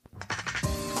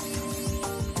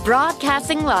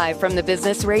Broadcasting live from the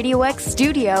Business RadioX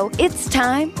studio, it's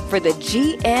time for the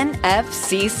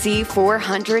GNFCC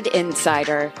 400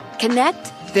 Insider.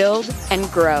 Connect, build, and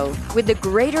grow with the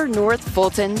Greater North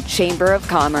Fulton Chamber of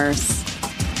Commerce.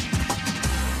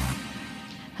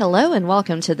 Hello and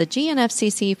welcome to the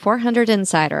GNFCC 400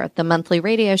 Insider, the monthly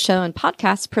radio show and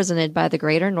podcast presented by the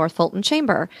Greater North Fulton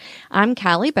Chamber. I'm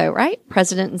Callie Boatwright,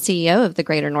 President and CEO of the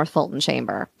Greater North Fulton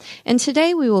Chamber. And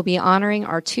today we will be honoring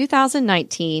our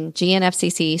 2019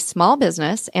 GNFCC Small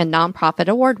Business and Nonprofit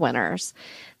Award Winners.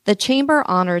 The Chamber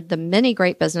honored the many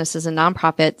great businesses and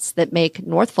nonprofits that make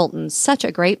North Fulton such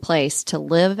a great place to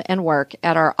live and work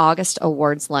at our August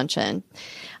Awards Luncheon.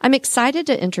 I'm excited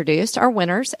to introduce our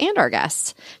winners and our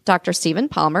guests. Dr. Stephen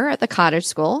Palmer at the Cottage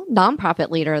School,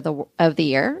 Nonprofit Leader of the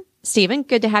Year. Stephen,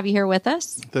 good to have you here with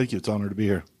us. Thank you. It's an honor to be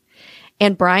here.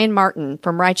 And Brian Martin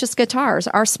from Righteous Guitars,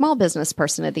 our Small Business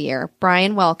Person of the Year.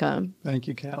 Brian, welcome. Thank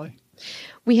you, Callie.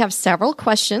 We have several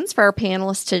questions for our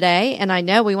panelists today, and I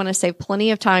know we want to save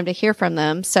plenty of time to hear from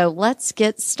them, so let's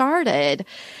get started.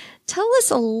 Tell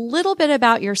us a little bit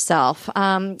about yourself.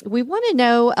 We want to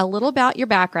know a little about your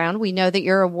background. We know that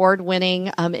you're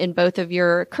award-winning in both of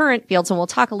your current fields, and we'll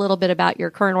talk a little bit about your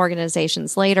current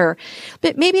organizations later.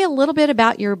 But maybe a little bit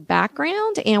about your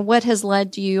background and what has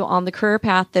led you on the career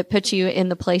path that puts you in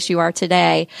the place you are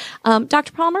today.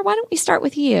 Dr. Palmer, why don't we start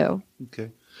with you?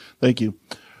 Okay. Thank you.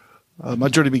 My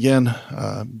journey began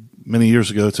many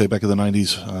years ago, say back in the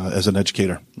 90s, as an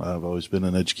educator. I've always been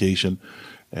in education.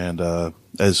 And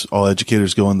as all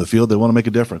educators go in the field, they want to make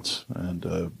a difference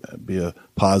and be a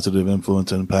positive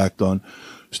influence and impact on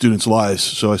students' lives.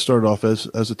 So I started off as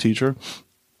a teacher,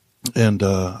 and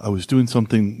I was doing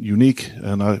something unique,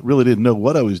 and I really didn't know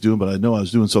what I was doing, but I know I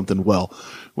was doing something well.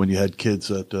 When you had kids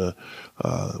that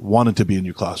wanted to be in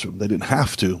your classroom, they didn't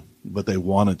have to, but they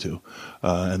wanted to,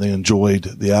 and they enjoyed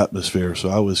the atmosphere. So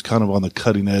I was kind of on the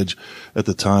cutting edge at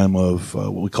the time of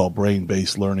what we call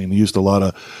brain-based learning. We used a lot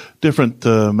of different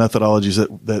methodologies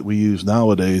that we use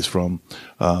nowadays, from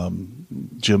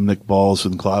gymnic balls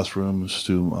in classrooms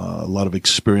to a lot of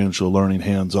experiential learning,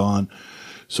 hands-on.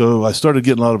 So I started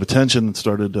getting a lot of attention and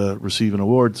started receiving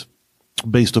awards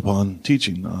based upon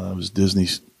teaching. I was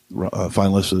Disney's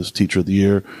finalist as Teacher of the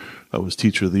Year. I was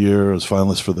Teacher of the Year. I was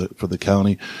finalist for the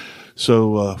county.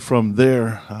 So from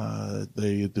there,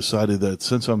 they decided that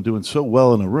since I'm doing so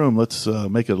well in a room, let's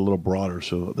make it a little broader.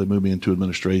 So they moved me into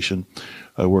administration.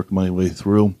 I worked my way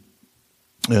through,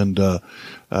 and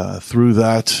through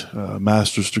that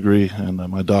master's degree and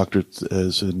my doctorate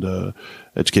is in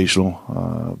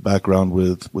educational background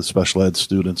with special ed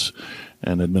students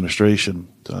and administration.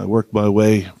 I worked my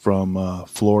way from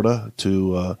Florida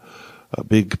to a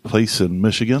big place in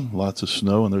Michigan, lots of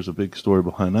snow, and there's a big story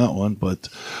behind that one. But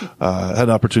I had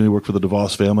an opportunity to work for the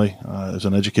DeVos family. As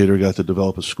an educator, I got to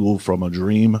develop a school from a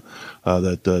dream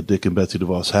that Dick and Betsy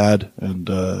DeVos had, and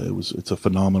it's a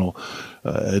phenomenal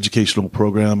educational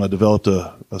program. I developed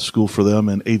a school for them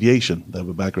in aviation. They have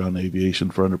a background in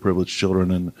aviation for underprivileged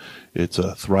children, and it's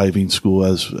a thriving school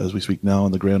as we speak now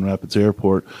in the Grand Rapids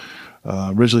Airport.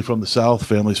 Originally from the South,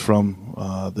 families from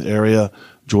the area,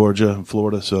 Georgia and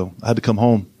Florida. So I had to come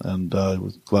home, and I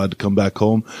was glad to come back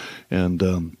home. And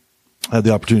I had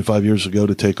the opportunity 5 years ago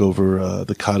to take over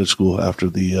the Cottage School after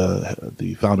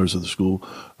the founders of the school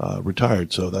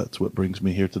retired. So that's what brings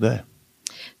me here today.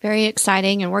 Very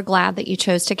exciting, and we're glad that you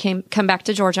chose to come back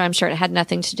to Georgia. I'm sure it had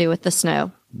nothing to do with the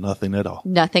snow. Nothing at all.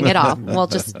 Nothing at all.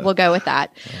 We'll go with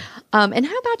that. And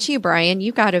how about you, Brian?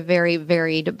 You've got a very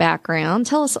varied background.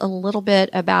 Tell us a little bit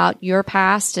about your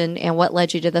past and what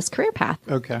led you to this career path.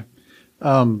 Okay.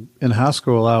 In high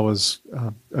school, I was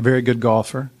a very good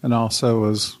golfer and also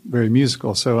was very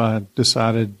musical. So I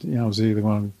decided, I was either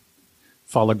going to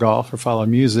follow golf or follow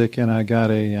music, and I got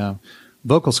a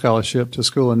vocal scholarship to a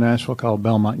school in Nashville called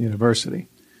Belmont University.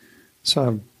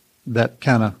 So that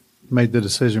kind of made the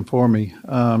decision for me.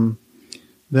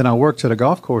 Then I worked at a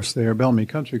golf course there, Bellamy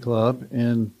Country Club,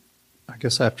 and I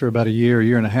guess after about a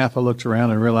year and a half, I looked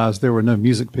around and realized there were no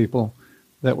music people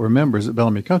that were members at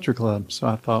Bellamy Country Club. So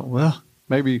I thought, well,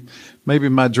 maybe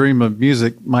my dream of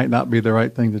music might not be the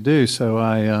right thing to do. So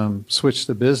I switched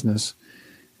to business.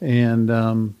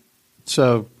 And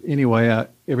so anyway,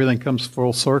 everything comes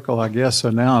full circle, I guess. So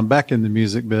now I'm back in the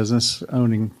music business,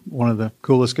 owning one of the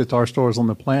coolest guitar stores on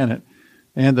the planet,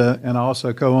 and I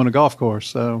also co-own a golf course.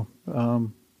 So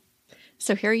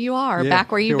So here you are,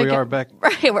 back where you began. We are back.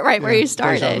 Right where you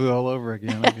started. Deja vu all over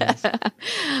again, I guess.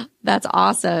 That's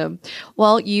awesome.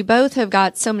 Well, you both have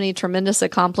got so many tremendous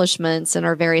accomplishments and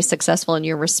are very successful in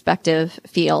your respective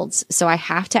fields. So I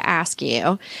have to ask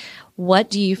you, What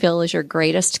do you feel is your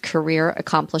greatest career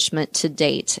accomplishment to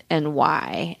date and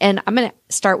why? And I'm going to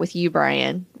start with you,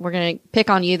 Brian. We're going to pick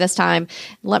on you this time.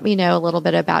 Let me know a little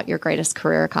bit about your greatest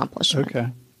career accomplishment. Okay.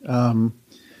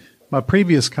 My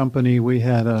previous company, we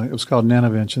had it was called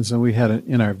Nanoventions, and we had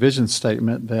in our vision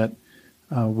statement that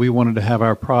we wanted to have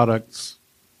our products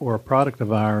or a product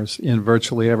of ours in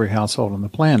virtually every household on the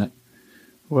planet.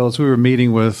 Well, as we were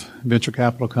meeting with venture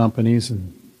capital companies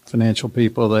and financial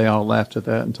people, they all laughed at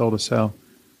that and told us how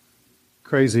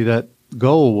crazy that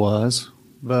goal was.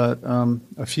 But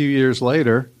a few years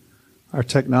later, our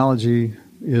technology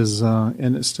is,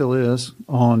 and it still is,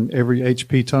 on every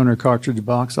HP toner cartridge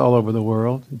box all over the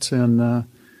world. It's in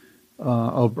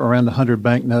around 100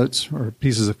 banknotes or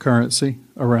pieces of currency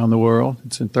around the world.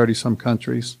 It's in 30-some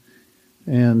countries.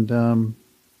 And and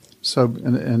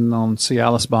on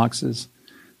Cialis boxes.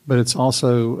 But it's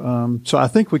also, so I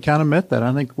think we kind of met that.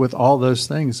 I think with all those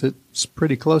things, it's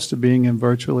pretty close to being in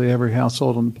virtually every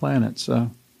household on the planet. So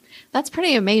that's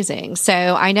pretty amazing. So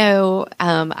I know,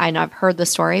 and I've heard the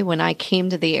story when I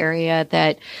came to the area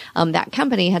that that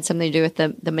company had something to do with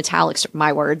the metallics,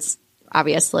 my words,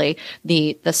 obviously,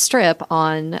 the strip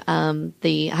on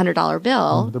the $100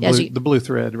 bill. The blue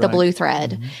thread, right? The blue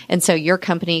thread. Mm-hmm. And so your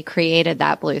company created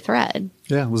that blue thread.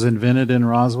 Yeah, it was invented in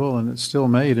Roswell, and it's still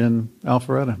made in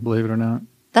Alpharetta, believe it or not.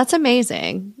 That's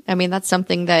amazing. I mean, that's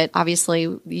something that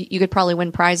obviously you could probably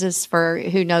win prizes for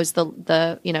who knows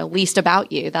the least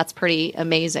about you. That's pretty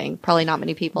amazing. Probably not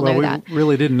many people know that. We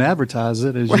really didn't advertise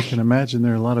it. As you can imagine,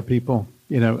 there are a lot of people,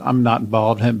 I'm not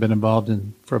involved, haven't been involved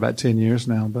for about 10 years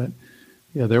now, but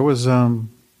yeah, there was,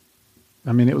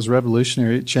 it was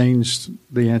revolutionary. It changed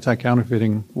the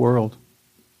anti-counterfeiting world.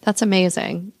 That's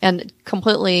amazing. And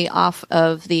completely off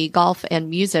of the golf and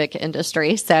music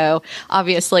industry. So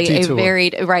obviously detour.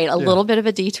 Little bit of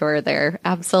a detour there.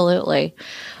 Absolutely.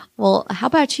 Well, how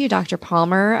about you, Dr.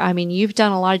 Palmer? I mean, you've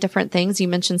done a lot of different things. You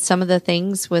mentioned some of the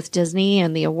things with Disney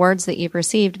and the awards that you've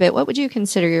received, but what would you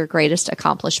consider your greatest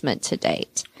accomplishment to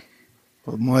date?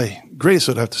 Well, my greatest,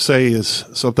 I'd have to say, is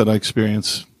something I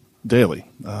experience daily.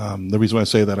 The reason why I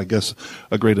say that, I guess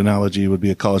a great analogy would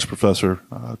be a college professor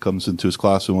comes into his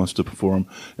class and wants to perform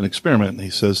an experiment, and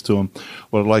he says to him,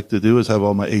 what I'd like to do is have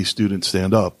all my A students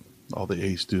stand up. All the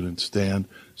A students stand.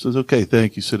 He says, okay,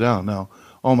 thank you, sit down. Now,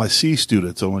 all my C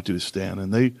students, I want you to stand.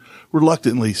 And they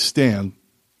reluctantly stand.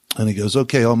 And he goes,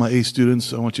 okay, all my A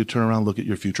students, I want you to turn around and look at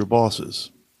your future bosses.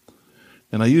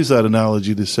 And I use that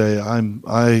analogy to say I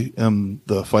am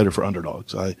the fighter for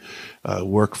underdogs. I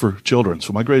work for children.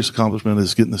 So my greatest accomplishment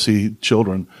is getting to see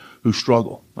children who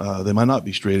struggle. They might not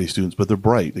be straight A students, but they're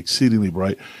bright, exceedingly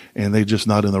bright, and they're just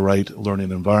not in the right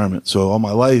learning environment. So all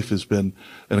my life has been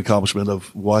an accomplishment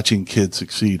of watching kids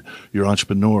succeed. You're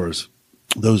entrepreneurs.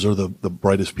 Those are the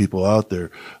brightest people out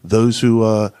there. Those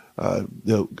who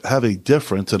have a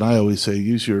difference, and I always say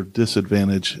use your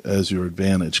disadvantage as your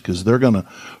advantage, because they're going to,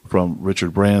 from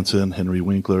Richard Branson, Henry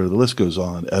Winkler, the list goes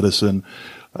on, Edison.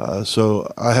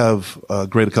 So I have a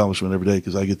great accomplishment every day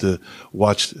because I get to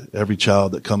watch every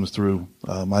child that comes through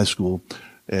my school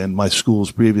and my schools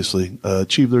previously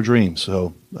achieve their dreams.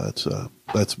 So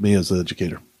that's me as an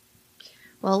educator.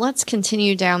 Well, let's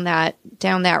continue down that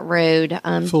road.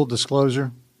 Full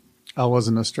disclosure, I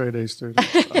wasn't a straight A student.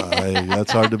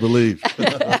 That's hard to believe.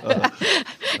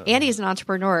 Andy's an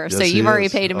entrepreneur, yes, so you've already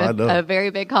is. paid him a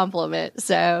very big compliment.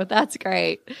 So that's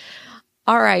great.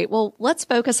 All right. Well, let's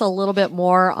focus a little bit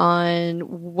more on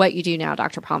what you do now,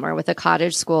 Dr. Palmer, with the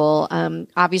Cottage School.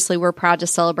 Obviously, we're proud to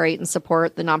celebrate and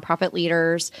support the nonprofit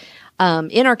leaders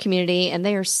in our community, and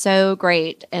they are so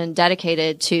great and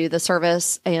dedicated to the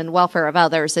service and welfare of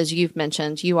others, as you've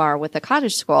mentioned you are with the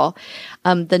Cottage School.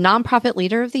 The Nonprofit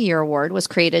Leader of the Year Award was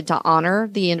created to honor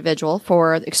the individual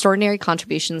for extraordinary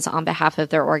contributions on behalf of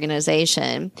their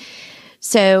organization.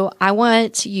 So I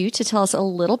want you to tell us a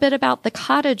little bit about the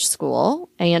Cottage School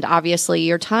and obviously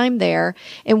your time there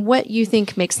and what you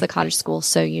think makes the Cottage School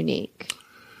so unique.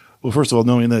 Well, first of all,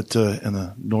 knowing that in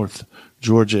the North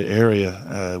Georgia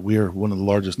area, we are one of the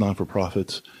largest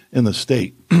non-for-profits in the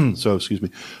state. So, excuse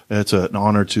me, it's an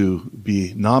honor to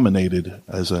be nominated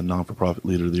as a non-for-profit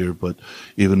leader of the year, but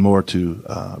even more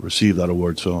to receive that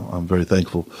award. So I'm very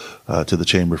thankful to the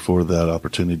Chamber for that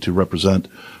opportunity to represent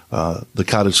the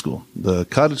Cottage School. The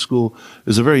Cottage School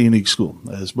is a very unique school.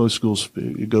 As most schools,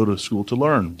 you go to school to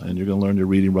learn, and you're going to learn your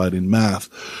reading, writing, math.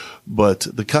 But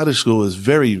the Cottage School is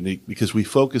very unique because we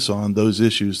focus on those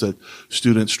issues that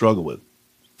students struggle with.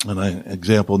 And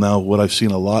example now, what I've seen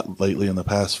a lot lately in the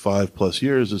past 5+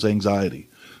 years is anxiety.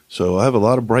 So I have a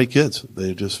lot of bright kids.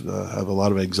 They just have a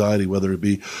lot of anxiety, whether it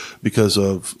be because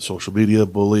of social media,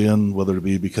 bullying, whether it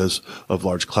be because of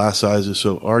large class sizes.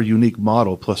 So our unique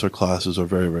model, plus our classes are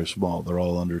very, very small. They're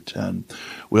all under 10.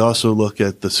 We also look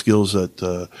at the skills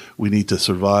that we need to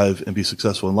survive and be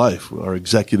successful in life, our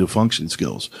executive function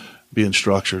skills, being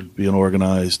structured, being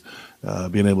organized,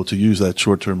 being able to use that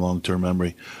short-term, long-term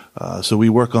memory. So we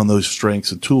work on those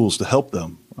strengths and tools to help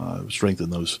them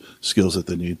strengthen those skills that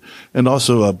they need. And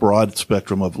also a broad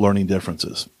spectrum of learning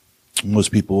differences.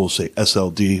 Most people will say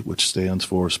SLD, which stands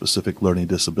for Specific Learning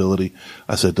Disability.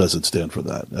 I said it doesn't stand for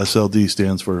that. SLD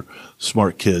stands for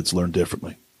Smart Kids Learn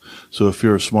Differently. So if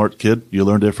you're a smart kid, you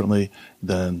learn differently,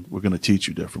 then we're going to teach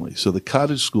you differently. So the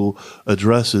Cottage School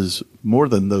addresses more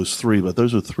than those three, but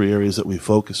those are 3 areas that we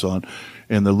focus on.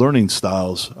 And the learning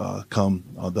styles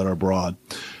that are broad.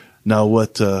 Now,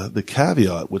 what the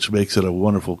caveat, which makes it a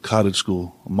wonderful Cottage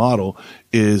School model,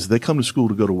 is they come to school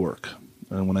to go to work.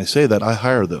 And when I say that, I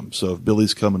hire them. So if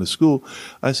Billy's coming to school,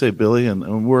 I say, Billy,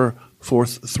 and we're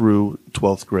 4th through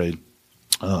 12th grade.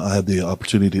 I had the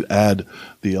opportunity to add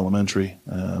the elementary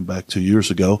back 2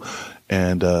 years ago,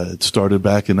 and it started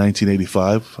back in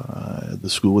 1985. The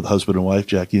school with husband and wife,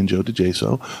 Jackie and Joe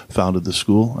DeJaso, founded the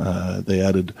school. They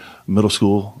added middle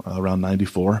school around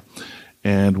 94.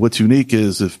 And what's unique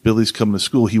is if Billy's coming to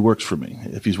school, he works for me.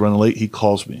 If he's running late, he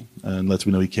calls me and lets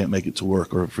me know he can't make it to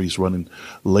work, or if he's running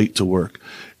late to work.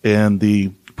 And the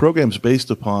program's based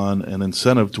upon an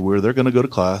incentive to where they're going to go to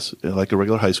class like a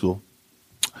regular high school,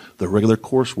 the regular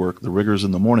coursework, the rigors in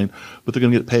the morning, but they're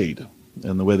going to get paid.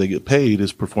 And the way they get paid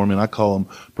is performing, I call them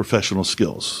professional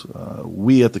skills.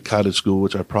 We at the Cottage School,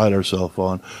 which I pride ourselves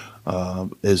on,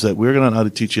 is that we're going to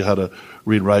teach you how to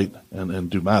read, write, and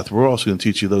do math. We're also going to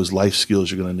teach you those life skills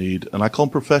you're going to need, and I call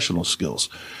them professional skills.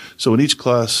 So in each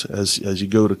class, as you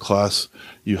go to class,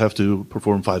 you have to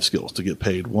perform 5 skills to get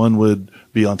paid. One would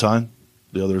be on time.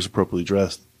 The other is appropriately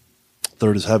dressed.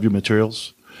 Third is have your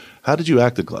materials. How did you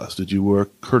act in class? Did you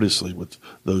work courteously with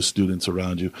those students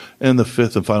around you? And the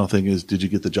 5th and final thing is, did you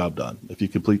get the job done? If you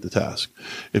complete the task.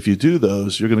 If you do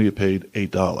those, you're going to get paid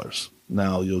 $8.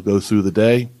 Now, you'll go through the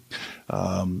day,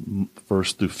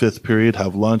 1st through 5th period,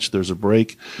 have lunch, there's a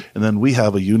break, and then we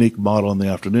have a unique model in the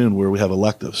afternoon where we have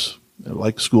electives.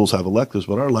 Like schools have electives,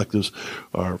 but our electives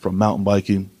are from mountain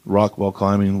biking, rock wall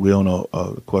climbing. We own a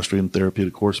equestrian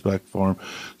therapeutic horseback farm.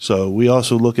 So we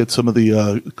also look at some of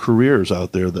the careers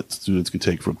out there that students could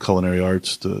take, from culinary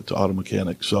arts to auto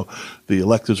mechanics. So the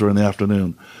electives are in the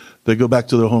afternoon. They go back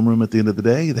to their homeroom at the end of the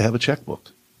day. They have a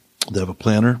checkbook. They have a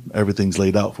planner. Everything's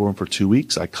laid out for them for 2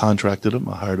 weeks. I contracted them.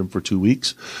 I hired them for 2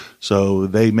 weeks. So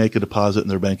they make a deposit in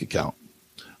their bank account.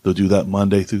 They'll do that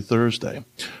Monday through Thursday.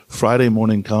 Friday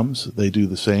morning comes. They do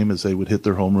the same as they would hit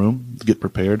their homeroom to get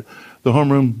prepared. The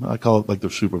homeroom, I call it like their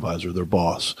supervisor, their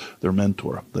boss, their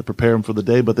mentor. They prepare them for the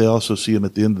day, but they also see them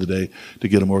at the end of the day to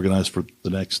get them organized for the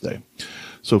next day.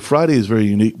 So Friday is very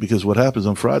unique because what happens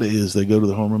on Friday is they go to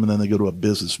the homeroom and then they go to a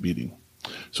business meeting.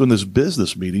 So in this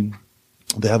business meeting,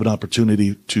 they have an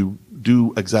opportunity to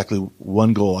do exactly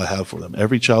one goal I have for them.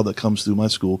 Every child that comes through my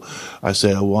school, I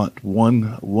say, I want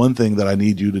one thing that I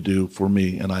need you to do for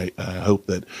me, and I hope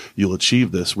that you'll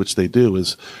achieve this, which they do,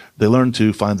 is they learn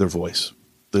to find their voice.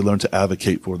 They learn to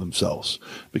advocate for themselves.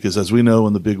 Because as we know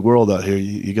in the big world out here,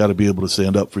 you got to be able to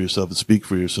stand up for yourself and speak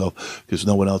for yourself, because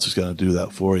no one else is going to do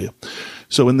that for you.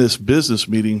 So in this business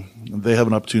meeting, they have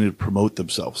an opportunity to promote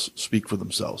themselves, speak for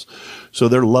themselves. So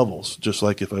there are levels, just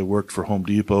like if I worked for Home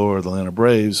Depot or the Atlanta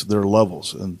Braves, there are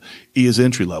levels. And E is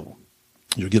entry level.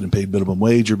 You're getting paid minimum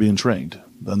wage, you're being trained.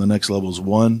 Then the next level is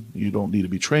 1. You don't need to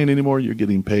be trained anymore. You're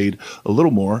getting paid a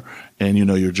little more, and you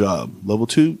know your job. Level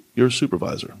 2, you're a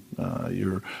supervisor.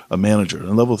 You're a manager.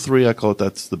 And level 3, I call it,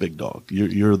 that's the big dog.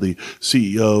 You're the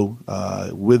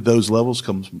CEO. With those levels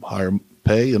comes higher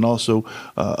pay and also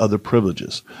other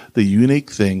privileges. The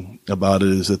unique thing about it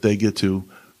is that they get to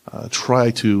try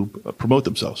to promote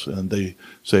themselves. And they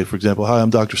say, for example, hi,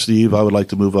 I'm Dr. Steve. I would like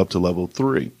to move up to level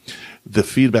 3. The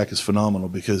feedback is phenomenal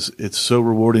because it's so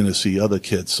rewarding to see other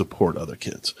kids support other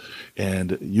kids.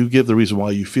 And you give the reason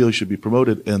why you feel you should be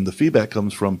promoted, and the feedback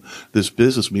comes from this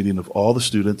business meeting of all the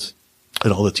students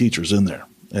and all the teachers in there.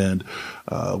 And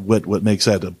what makes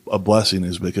that a blessing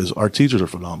is because our teachers are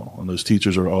phenomenal, and those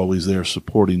teachers are always there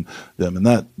supporting them, and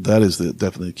that is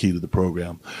definitely the key to the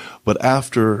program. But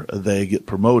after they get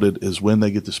promoted is when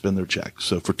they get to spend their check.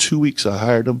 So for 2 weeks I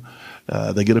hired them.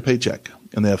 They get a paycheck,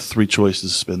 and they have 3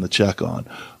 choices to spend the check on.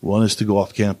 One is to go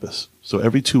off campus. So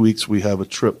every 2 weeks we have a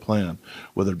trip planned,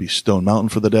 whether it be Stone Mountain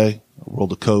for the day,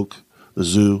 World of Coke, the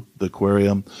zoo, the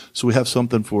aquarium. So we have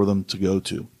something for them to go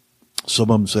to.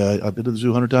 Some of them say, I've been to the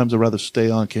zoo 100 times. I'd rather stay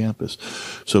on campus.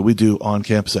 So we do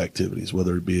on-campus activities,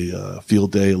 whether it be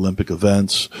field day, Olympic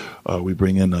events. We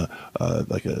bring in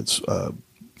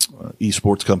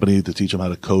esports company to teach them how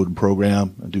to code and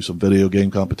program and do some video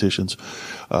game competitions.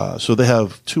 So they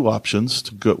have two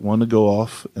options, one to go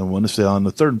off and one to stay on.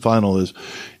 The third and final is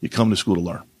you come to school to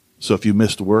learn. So if you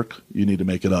missed work, you need to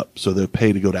make it up. So they're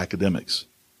paid to go to academics.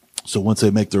 So once they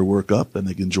make their work up, then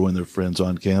they can join their friends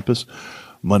on campus.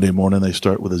 Monday morning, they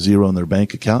start with a zero in their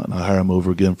bank account, and I hire them over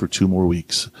again for 2 more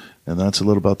weeks. And that's a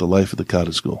little about the life of the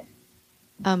Cottage School.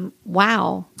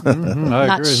 Wow. Mm-hmm,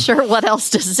 Not agree. sure what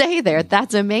else to say there.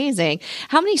 That's amazing.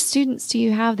 How many students do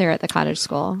you have there at the Cottage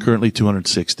School? Currently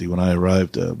 260. When I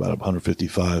arrived, about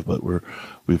 155, but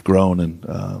we've grown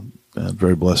and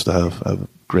very blessed to have a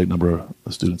great number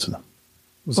of students.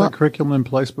 Was that curriculum in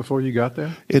place before you got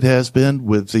there? It has been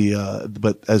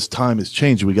but as time has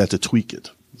changed, we got to tweak it.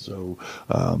 So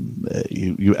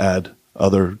you add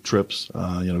other trips.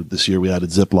 This year we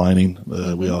added zip lining.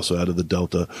 We also added the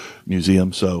Delta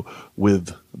Museum. So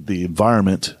with the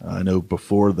environment, I know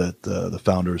before that the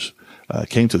founders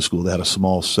came to the school, they had a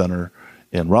small center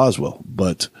in Roswell,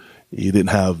 but you didn't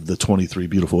have the 23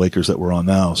 beautiful acres that we're on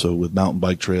now. So with mountain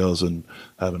bike trails and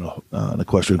having an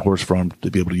equestrian horse farm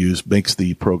to be able to use makes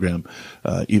the program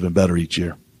even better each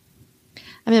year.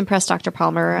 I'm impressed, Dr.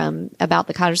 Palmer, about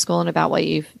the Cottage School and about what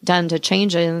you've done to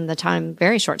change it in the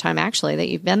very short time, actually, that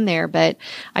you've been there. But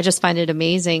I just find it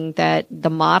amazing that the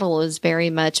model is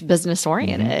very much business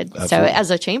oriented. So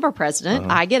as a chamber president,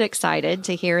 I get excited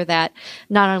to hear that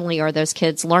not only are those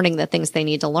kids learning the things they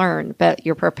need to learn, but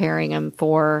you're preparing them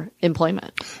for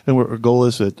employment. And our goal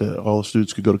is that all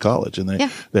students could go to college, and they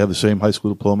have the same high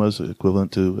school diplomas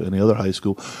equivalent to any other high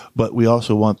school. But we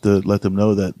also want to let them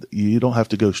know that you don't have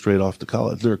to go straight off to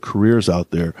college. There are careers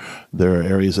out there. There are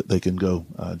areas that they can go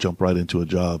jump right into a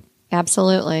job.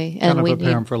 Absolutely. And we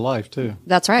prepare them for life, too.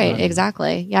 That's right.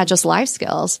 Exactly. Yeah, just life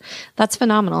skills. That's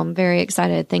phenomenal. I'm very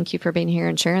excited. Thank you for being here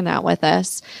and sharing that with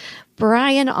us.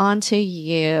 Brian, on to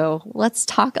you. Let's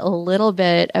talk a little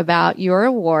bit about your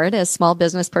award as Small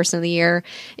Business Person of the Year.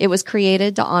 It was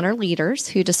created to honor leaders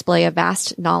who display a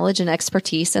vast knowledge and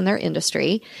expertise in their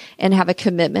industry and have a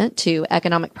commitment to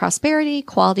economic prosperity,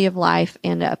 quality of life,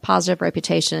 and a positive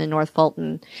reputation in North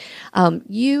Fulton.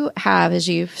 You have, as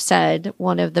you've said,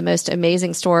 one of the most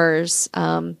amazing stores,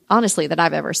 honestly, that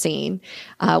I've ever seen.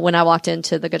 When I walked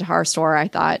into the guitar store, I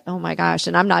thought, oh my gosh,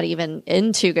 and I'm not even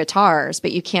into guitars,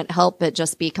 but you can't help but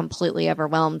just be completely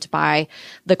overwhelmed by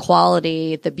the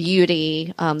quality, the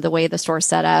beauty, the way the store's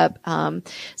set up.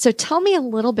 So tell me a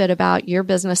little bit about your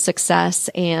business success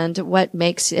and what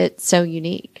makes it so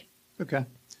unique. Okay.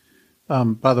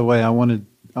 By the way, I wanted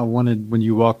when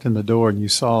you walked in the door and you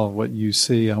saw what you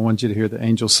see, I wanted you to hear the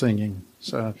angels singing.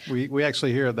 So we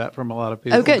actually hear that from a lot of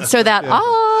people. Oh, good. So that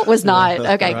was not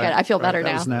okay. Right, good. I feel better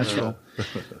now. That was natural.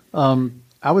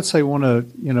 I would say one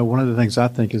of the things I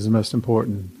think is the most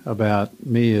important about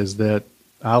me is that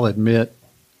I'll admit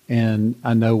and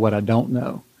I know what I don't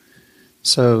know.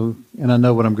 So, and I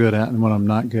know what I'm good at and what I'm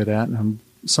not good at. And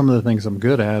some of the things I'm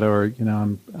good at are,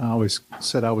 I always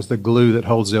said I was the glue that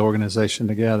holds the organization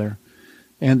together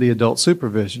and the adult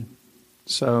supervision.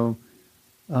 So,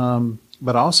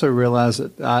 but I also realize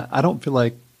that I don't feel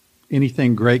like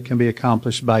anything great can be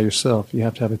accomplished by yourself. You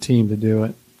have to have a team to do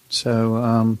it.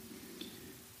 So,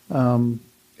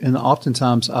 and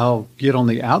oftentimes I'll get on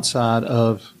the outside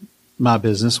of my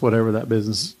business, whatever that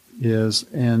business is,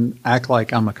 and act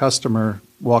like I'm a customer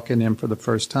walking in for the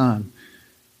first time,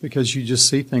 because you just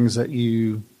see things that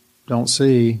you don't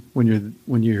see when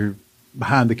you're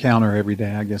behind the counter every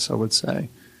day, I guess I would say.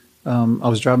 I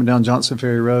was driving down Johnson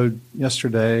Ferry Road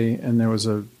yesterday, and there was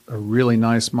a really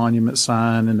nice monument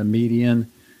sign in the median,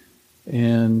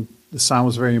 and the sign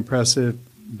was very impressive,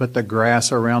 but the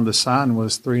grass around the sign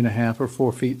was 3.5 or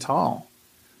 4 feet tall.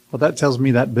 Well, that tells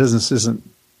me that business isn't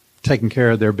taking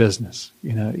care of their business.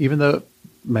 Even though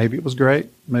maybe it was great,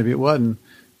 maybe it wasn't,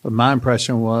 but my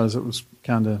impression was it was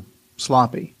kind of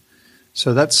sloppy.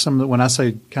 So that's some, when I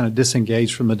say kind of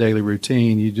disengage from the daily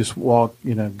routine, you just walk,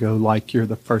 go like you're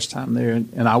the first time there.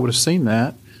 And I would have seen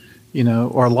that,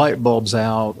 or light bulbs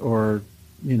out, or,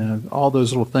 all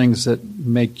those little things that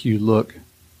make you look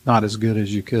not as good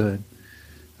as you could.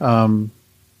 A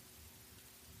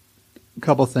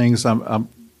couple of things.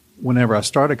 Whenever I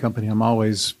start a company, I'm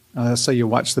always, I say you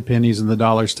watch the pennies and the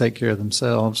dollars take care of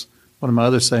themselves. One of my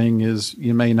other saying is,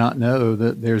 you may not know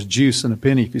that there's juice in a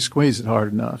penny if you squeeze it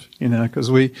hard enough, because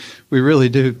we really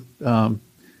do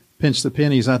pinch the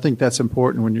pennies. I think that's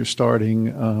important when you're starting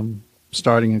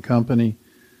a company.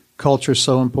 Culture is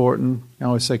so important. I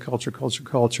always say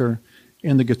culture.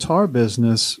 in the guitar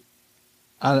business,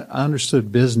 I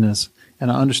understood business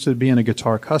and I understood being a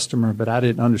guitar customer, but I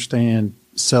didn't understand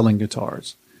selling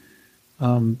guitars.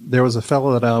 There was a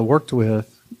fellow that I worked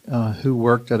with who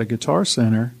worked at a guitar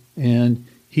center, and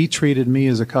he treated me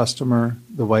as a customer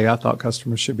the way I thought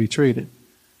customers should be treated.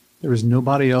 There was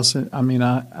nobody else.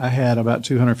 I had about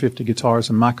 250 guitars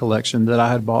in my collection that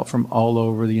I had bought from all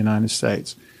over the United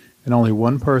States. And only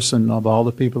one person of all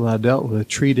the people that I dealt with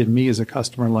treated me as a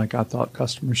customer like I thought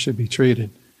customers should be treated.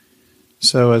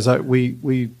 So as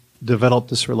we developed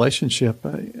this relationship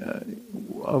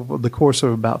over the course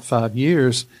of about 5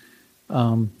 years,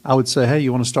 I would say, hey,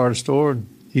 you want to start a store? And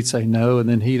he'd say no, and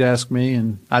then he'd ask me,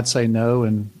 and I'd say no.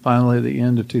 And finally, at the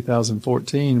end of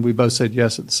 2014, we both said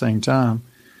yes at the same time.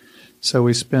 So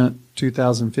we spent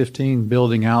 2015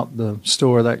 building out the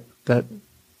store. That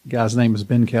guy's name is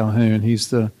Ben Calhoun.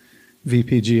 He's the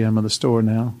VP GM of the store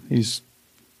now. He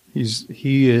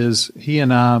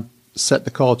and I set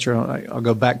the culture. I'll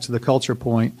go back to the culture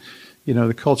point.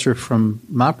 The culture from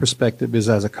my perspective is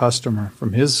as a customer.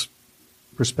 From his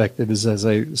perspective is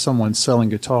as someone selling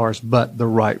guitars, but the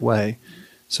right way.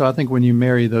 So I think when you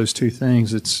marry those two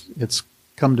things, it's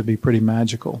come to be pretty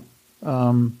magical.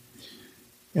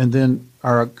 And then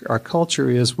our culture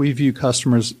is we view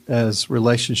customers as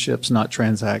relationships, not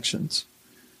transactions.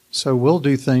 So we'll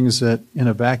do things that in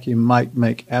a vacuum might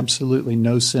make absolutely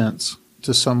no sense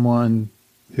to someone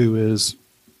who is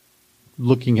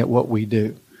looking at what we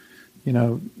do.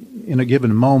 In a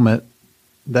given moment,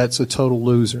 that's a total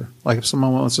loser. Like if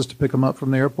someone wants us to pick them up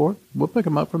from the airport, we'll pick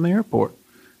them up from the airport.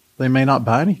 They may not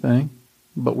buy anything,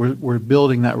 but we're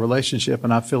building that relationship,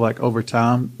 and I feel like over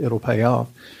time it'll pay off.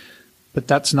 But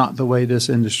that's not the way this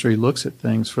industry looks at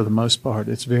things for the most part.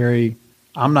 It's very,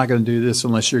 I'm not going to do this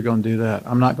unless you're going to do that.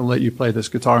 I'm not going to let you play this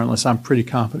guitar unless I'm pretty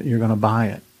confident you're going to buy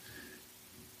it.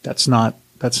 That's not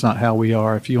how we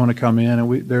are. If you want to come in,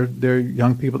 and there are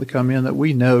young people that come in that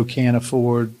we know can't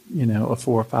afford, a $4,000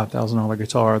 or $5,000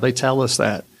 guitar. They tell us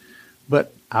that,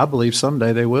 but I believe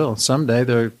someday they will. Someday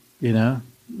they're,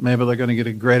 maybe they're going to get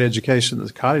a great education at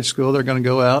the Cottage School. They're going to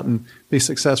go out and be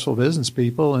successful business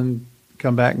people and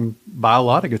come back and buy a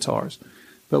lot of guitars.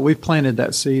 But we've planted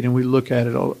that seed, and we look at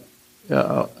it,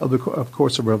 of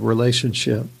course, of a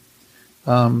relationship.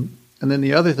 And then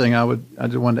the other thing I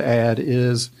just wanted to add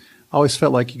is I always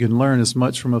felt like you can learn as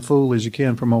much from a fool as you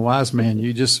can from a wise man.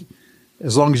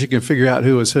 As long as you can figure out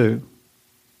who is who.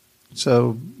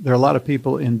 So there are a lot of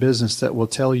people in business that will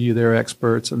tell you they're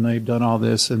experts and they've done all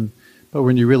this, but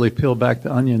when you really peel back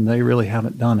the onion, they really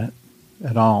haven't done it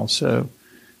at all. So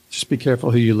just be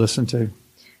careful who you listen to.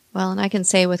 Well, and I can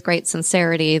say with great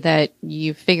sincerity that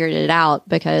you figured it out,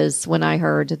 because when I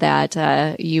heard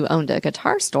that you owned a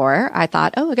guitar store, I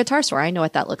thought, a guitar store, I know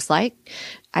what that looks like.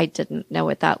 I didn't know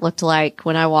what that looked like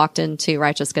when I walked into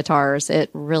Righteous Guitars. It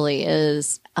really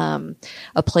is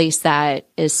a place that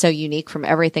is so unique from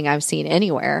everything I've seen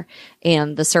anywhere,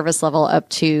 and the service level up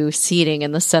to seating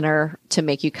in the center to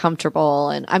make you comfortable.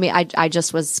 And I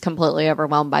just was completely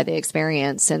overwhelmed by the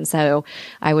experience. And so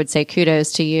I would say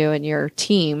kudos to you and your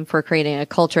team for creating a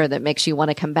culture that makes you want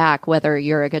to come back, whether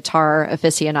you're a guitar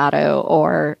aficionado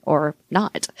or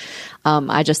not.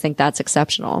 I just think that's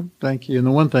exceptional. Thank you. And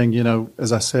the one thing,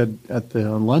 as I said at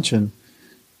the luncheon,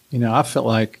 I felt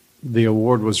like the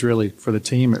award was really for the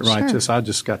team at Righteous. Sure. I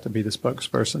just got to be the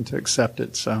spokesperson to accept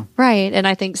it. So right. And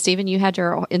I think, Stephen, you had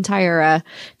your entire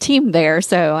team there.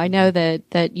 So I know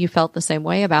that you felt the same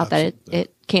way about that.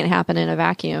 It can't happen in a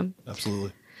vacuum.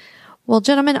 Absolutely. Well,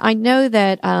 gentlemen, I know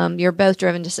that you're both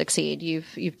driven to succeed.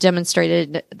 You've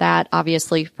demonstrated that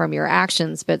obviously from your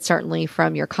actions, but certainly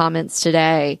from your comments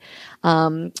today.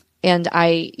 And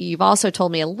you've also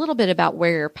told me a little bit about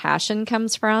where your passion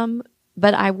comes from,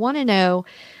 but I want to know,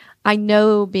 I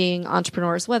know being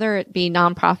entrepreneurs, whether it be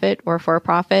nonprofit or for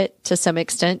profit, to some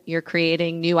extent, you're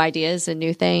creating new ideas and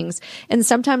new things. And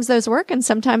sometimes those work and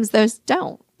sometimes those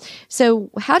don't. So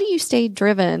how do you stay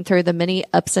driven through the many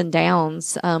ups and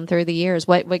downs through the years?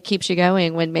 What keeps you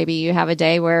going when maybe you have a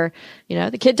day where,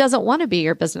 the kid doesn't want to be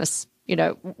your business,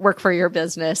 work for your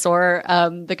business, or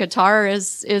the guitar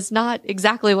is not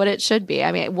exactly what it should be?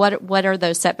 I mean, what are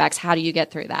those setbacks? How do you get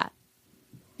through that?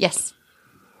 Yes.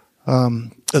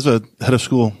 As a head of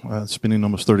school, spending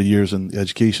almost 30 years in the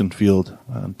education field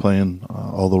and playing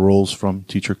all the roles from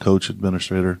teacher, coach,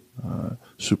 administrator,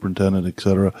 superintendent,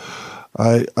 etc.,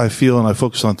 I feel, and I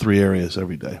focus on 3 areas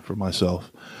every day for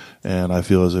myself. And I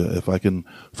feel if I can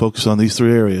focus on these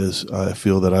 3 areas, I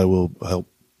feel that I will help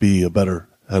be a better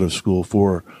head of school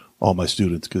for all my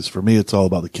students. Because for me, it's all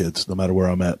about the kids, no matter where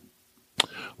I'm at.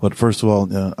 But first of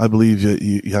all, I believe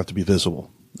you have to be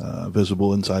visible.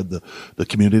 visible inside the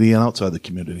community and outside the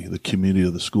community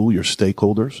of the school, your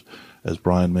stakeholders, as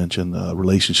Brian mentioned,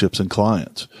 relationships and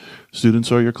clients.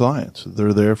 Students are your clients.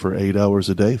 They're there for 8 hours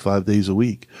a day, 5 days a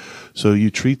week. So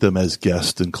you treat them as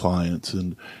guests and clients,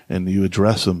 and you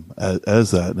address them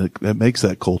as that. And it makes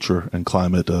that culture and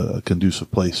climate a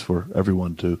conducive place for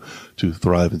everyone to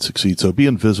thrive and succeed. So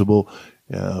being visible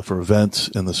for events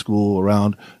in the school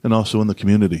around and also in the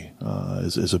community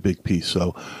is a big piece.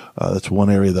 So that's one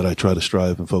area that I try to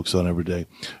strive and focus on every day.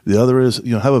 The other is,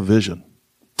 have a vision.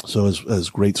 So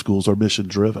as great schools are mission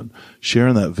driven,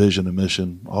 sharing that vision and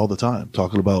mission all the time,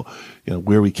 talking about,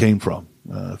 where we came from.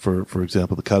 For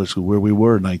example, the Cottage School, where we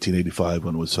were in 1985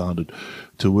 when it was founded,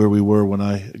 to where we were when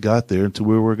I got there, and to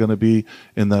where we're going to be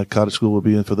in that Cottage School we'll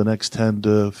be in for the next 10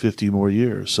 to 50 more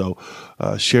years. So,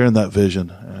 sharing that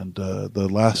vision. And, the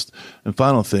last and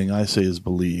final thing I say is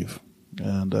believe.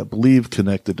 And believe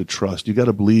connected to trust. You got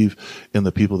to believe in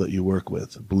the people that you work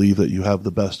with. Believe that you have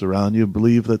the best around you.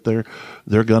 Believe that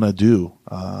they're gonna do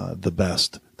the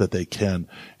best that they can.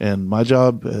 And my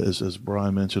job, as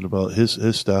Brian mentioned about his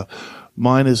staff,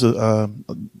 mine is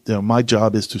my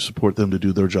job is to support them to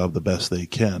do their job the best they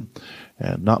can,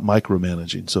 and not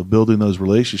micromanaging. So building those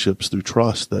relationships through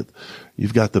trust that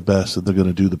you've got the best and they're going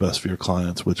to do the best for your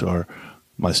clients, which are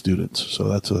my students. So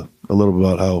that's a little bit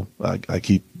about how I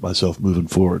keep myself moving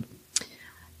forward.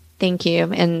 Thank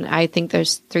you. And I think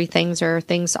those three things are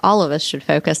things all of us should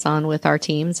focus on with our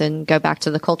teams, and go back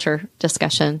to the culture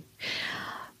discussion.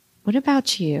 What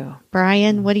about you,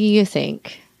 Brian? What do you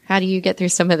think? How do you get through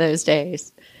some of those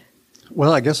days?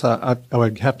 Well, I guess I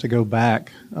would have to go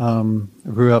back. I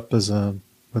grew up with a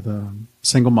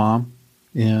single mom,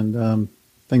 and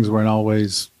things weren't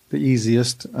always the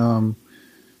easiest.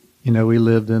 We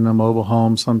lived in a mobile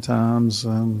home sometimes.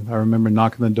 I remember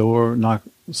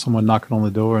someone knocking on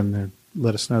the door, and they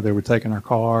let us know they were taking our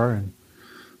car, and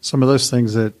some of those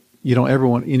things that you don't ever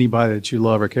want anybody that you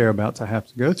love or care about to have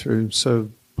to go through. So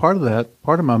part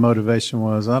of my motivation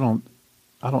was I don't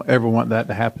ever want that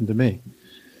to happen to me.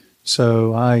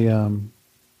 So I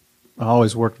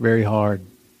always worked very hard.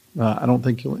 I don't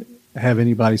think you'll have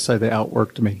anybody say they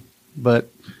outworked me, but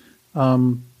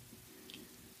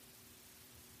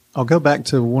I'll go back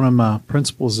to one of my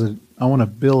principles that I want to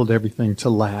build everything to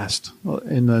last.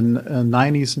 In the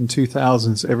 90s and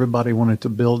 2000s, everybody wanted to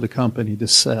build a company to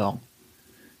sell.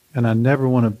 And I never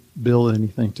want to build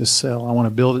anything to sell. I want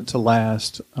to build it to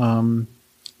last,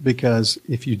 because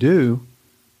if you do,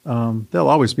 there'll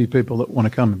always be people that want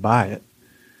to come and buy it.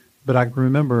 But I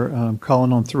remember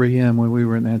calling on 3M when we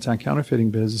were in the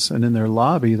anti-counterfeiting business, and in their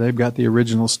lobby, they've got the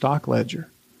original stock ledger.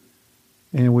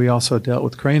 And we also dealt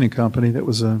with Crane & Company that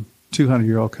was a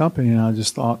 200-year-old company, and I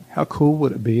just thought, how cool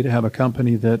would it be to have a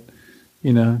company that,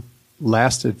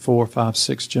 lasted 4, 5,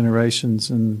 6 generations.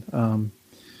 And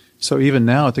so even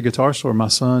now at the guitar store, my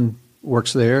son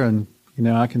works there, and,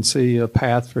 I can see a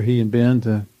path for he and Ben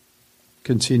to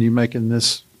continue making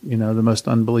this,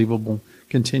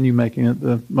 continue making it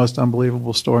the most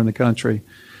unbelievable store in the country.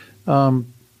 And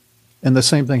the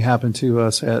same thing happened to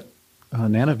us at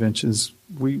Nanoventures.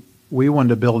 We wanted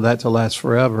to build that to last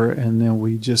forever, and then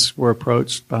we just were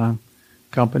approached by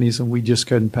companies, and we just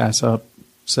couldn't pass up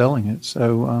selling it.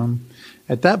 So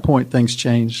at that point, things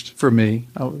changed for me.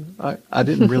 I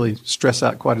didn't really stress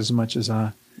out quite as much as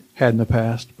I had in the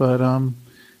past, but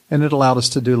and it allowed us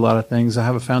to do a lot of things. I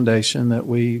have a foundation that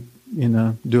we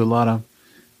do a lot of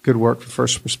good work for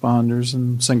first responders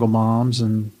and single moms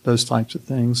and those types of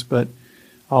things, but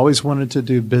I always wanted to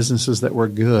do businesses that were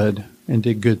good and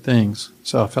did good things.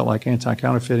 So I felt like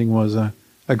anti-counterfeiting was a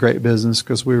great business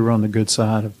because we were on the good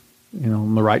side of,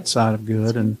 on the right side of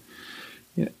good. And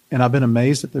I've been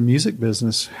amazed at the music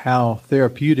business, how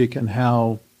therapeutic and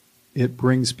how it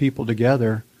brings people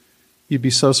together. You'd be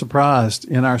so surprised.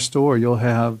 In our store, you'll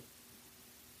have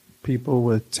people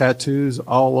with tattoos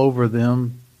all over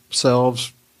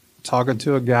themselves talking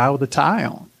to a guy with a tie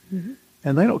on. Mm-hmm.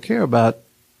 And they don't care about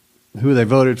who they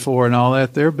voted for and all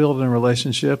that. They're building a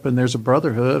relationship, and there's a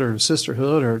brotherhood or a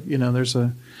sisterhood, or there's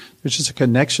just a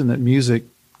connection that music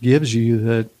gives you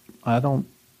that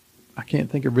I can't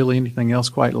think of really anything else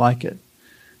quite like it.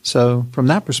 So from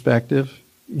that perspective,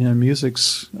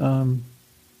 music's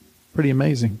pretty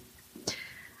amazing.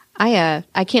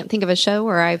 I can't think of a show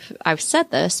where I've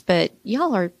said this, but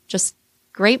y'all are just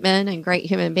great men and great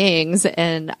human beings,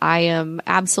 and I am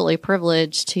absolutely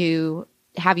privileged to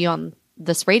have you on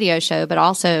this radio show, but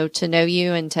also to know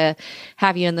you and to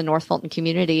have you in the North Fulton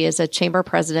community as a chamber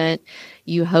president.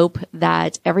 You hope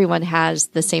that everyone has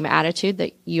the same attitude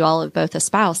that you all have both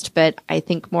espoused, but I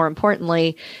think more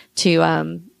importantly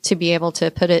to to be able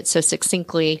to put it so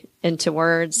succinctly into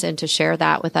words and to share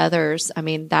that with others. I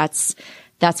mean, that's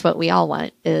what we all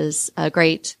want, is a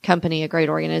great company, a great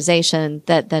organization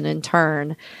that then in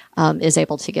turn is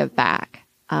able to give back.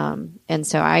 And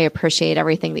so I appreciate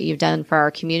everything that you've done for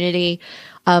our community.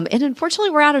 And unfortunately,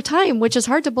 we're out of time, which is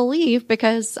hard to believe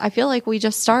because I feel like we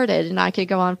just started and I could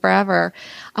go on forever.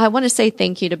 I want to say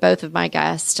thank you to both of my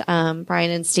guests,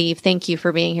 Brian and Steve. Thank you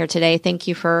for being here today. Thank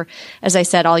you for, as I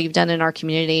said, all you've done in our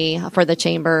community, for the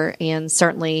Chamber, and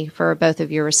certainly for both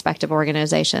of your respective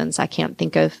organizations. I can't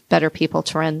think of better people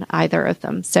to run either of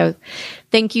them. So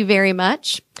thank you very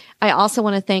much. I also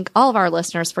want to thank all of our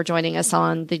listeners for joining us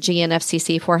on the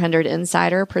GNFCC 400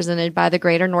 Insider presented by the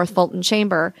Greater North Fulton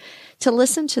Chamber. To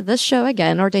listen to this show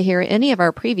again or to hear any of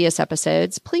our previous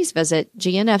episodes, please visit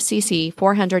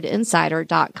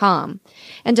GNFCC400insider.com.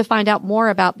 And to find out more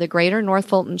about the Greater North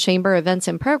Fulton Chamber events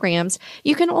and programs,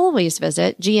 you can always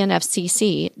visit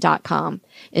GNFCC.com.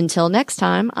 Until next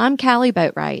time, I'm Callie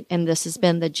Boatwright, and this has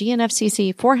been the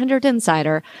GNFCC 400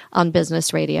 Insider on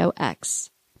Business Radio X.